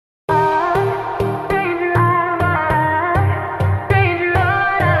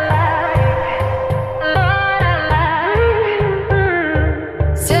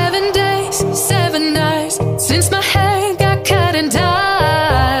since my hair got cut and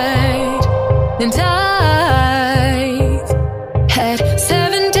dyed. And I've had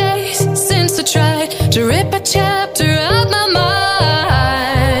 7 days since I tried to rip a chapter out my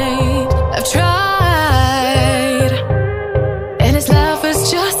mind. I've tried, and his laugh is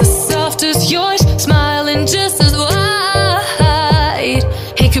just as soft as yours, smiling just as wide.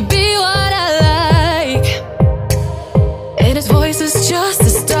 He could be what I like, and his voice is just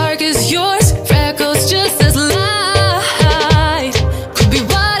as dark as yours, freckles just as light. Could be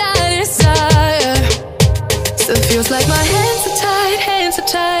what I desire. Still feels like my hands are tied, hands are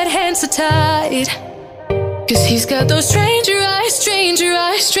tied, hands are tied. 'Cause he's got those stranger eyes, stranger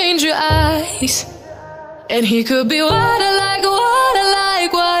eyes, stranger eyes. And he could be what I like, what I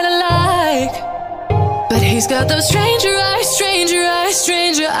like, what I like. But he's got those stranger eyes, stranger eyes,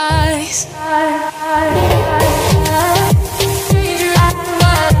 stranger eyes.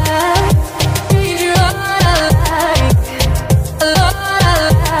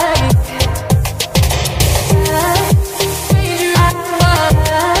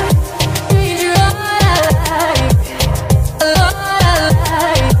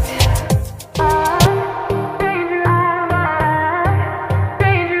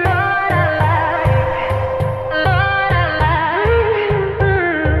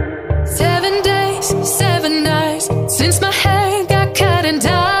 Since my hair got cut and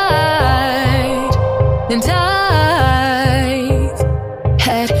dyed. And I've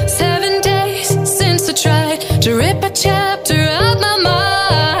had 7 days since I tried to rip a chapter out my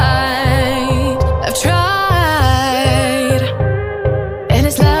mind. I've tried, and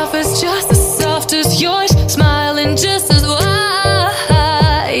his laugh is just as soft as yours, smiling just as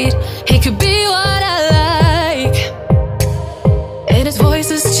wide. He could be what I like, and his voice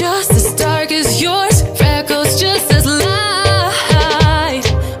is just as dark as yours, freckles just as light.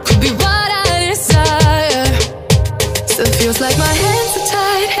 Could be what I desire. Still feels like my hands are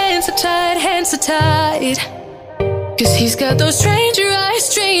tied, hands are tied, hands are tied. 'Cause he's got those stranger eyes,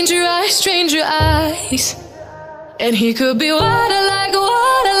 stranger eyes, stranger eyes. And he could be what I like,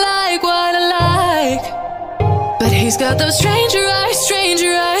 what I like, what I like. But he's got those stranger eyes,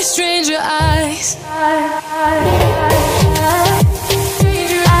 stranger eyes, stranger eyes.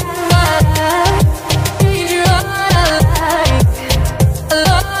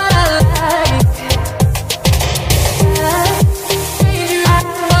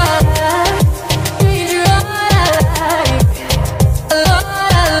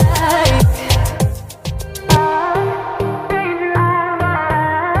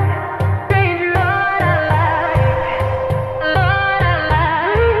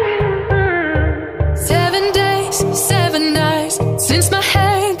 Since my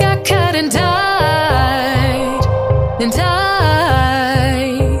hair got cut and dyed. And I've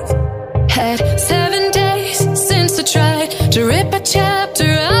had 7 days since I tried to rip a chapter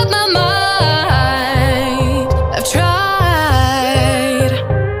out my mind. I've tried,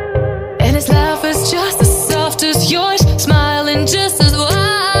 and his laugh is just as soft as yours, smiling just as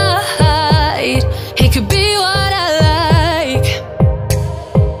wide. He could be what I like,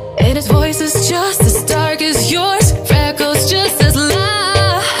 and his voice is just as dark as yours, freckles just as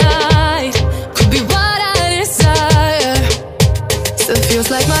light. Could be what I desire. Still feels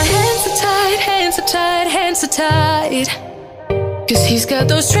like my hands are tied, hands are tied, hands are tied. 'Cause he's got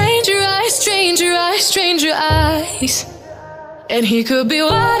those stranger eyes, stranger eyes, stranger eyes. And he could be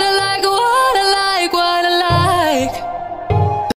what I like, what I like, what I like.